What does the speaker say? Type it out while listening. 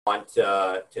Want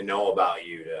to know about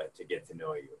you to get to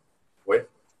know you.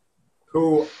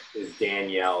 Who is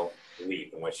Danielle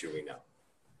Leath, and what should we know?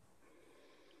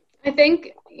 I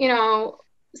think,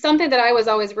 something that I was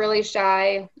always really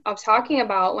shy of talking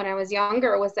about when I was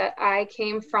younger was that I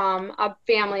came from a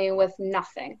family with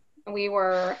nothing. We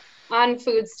were on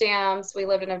food stamps. We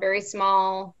lived in a very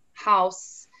small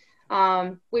house.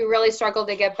 We really struggled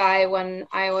to get by when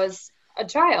I was a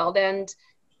child. And,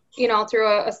 through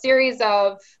a series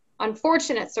of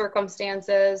unfortunate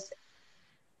circumstances,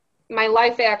 my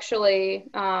life actually,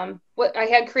 I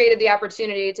had created the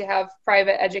opportunity to have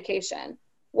private education,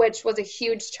 which was a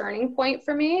huge turning point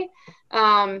for me.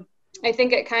 I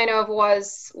think it kind of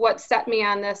was what set me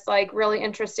on this like really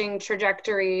interesting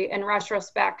trajectory in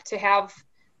retrospect to have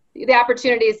the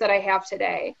opportunities that I have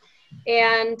today.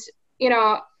 And,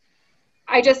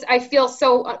 I feel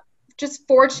so just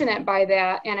fortunate by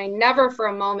that. And I never for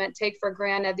a moment take for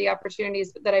granted the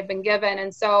opportunities that I've been given.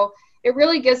 And so it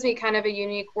really gives me kind of a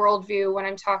unique worldview when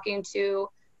I'm talking to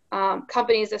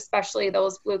companies, especially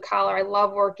those blue collar. I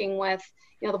love working with,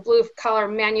 the blue collar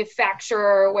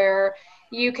manufacturer where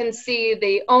you can see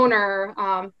the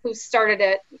owner who started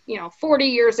it, 40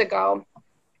 years ago.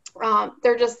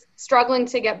 They're just struggling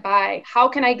to get by. How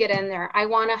can I get in there? I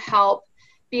want to help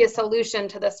be a solution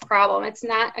to this problem. It's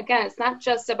not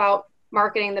just about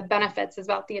marketing the benefits. It's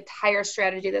about the entire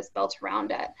strategy that's built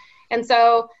around it. And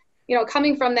so,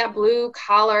 coming from that blue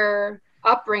collar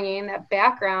upbringing, that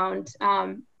background,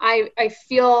 I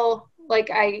feel like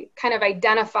I kind of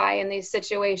identify in these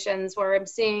situations where I'm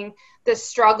seeing the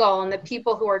struggle and the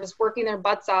people who are just working their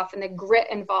butts off and the grit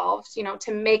involved,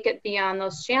 to make it beyond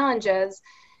those challenges.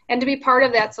 And to be part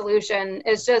of that solution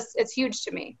is it's huge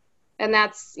to me. And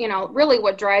that's, really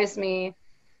what drives me,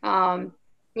 from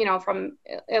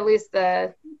at least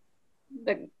the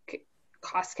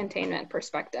cost containment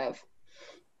perspective.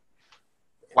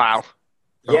 Wow.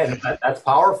 Yeah, that's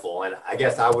powerful. And I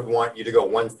guess I would want you to go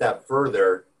one step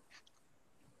further.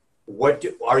 What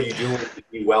are you doing to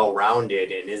be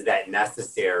well-rounded, and is that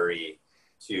necessary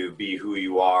to be who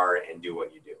you are and do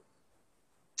what you do?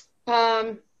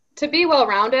 To be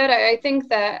well-rounded, I think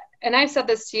that, and I've said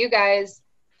this to you guys,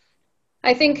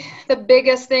 I think the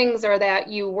biggest things are that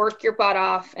you work your butt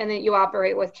off and that you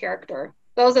operate with character.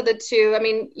 Those are the two. I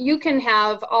mean, you can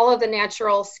have all of the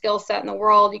natural skill set in the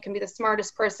world. You can be the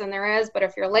smartest person there is, but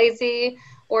if you're lazy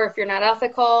or if you're not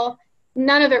ethical,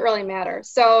 none of it really matters.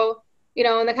 So,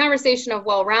 in the conversation of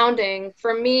well-rounding,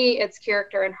 for me, it's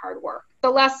character and hard work.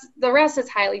 The rest is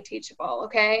highly teachable,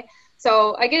 okay?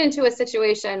 So I get into a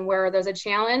situation where there's a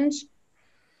challenge.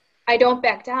 I don't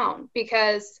back down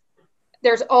because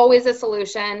there's always a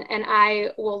solution, and I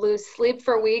will lose sleep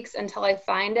for weeks until I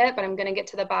find it, but I'm going to get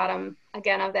to the bottom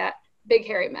again of that big,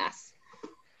 hairy mess.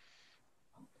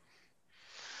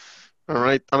 All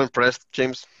right. I'm impressed.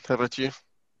 James, how about you?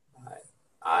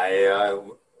 I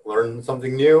learn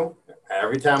something new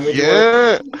every time we do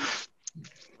it.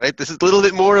 Right. This is a little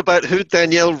bit more about who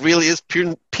Danielle really is,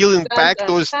 peeling back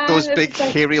those big,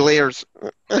 hairy layers.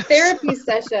 Therapy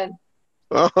session.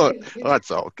 Oh,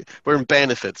 that's all. We're in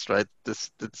benefits, right?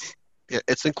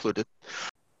 It's included.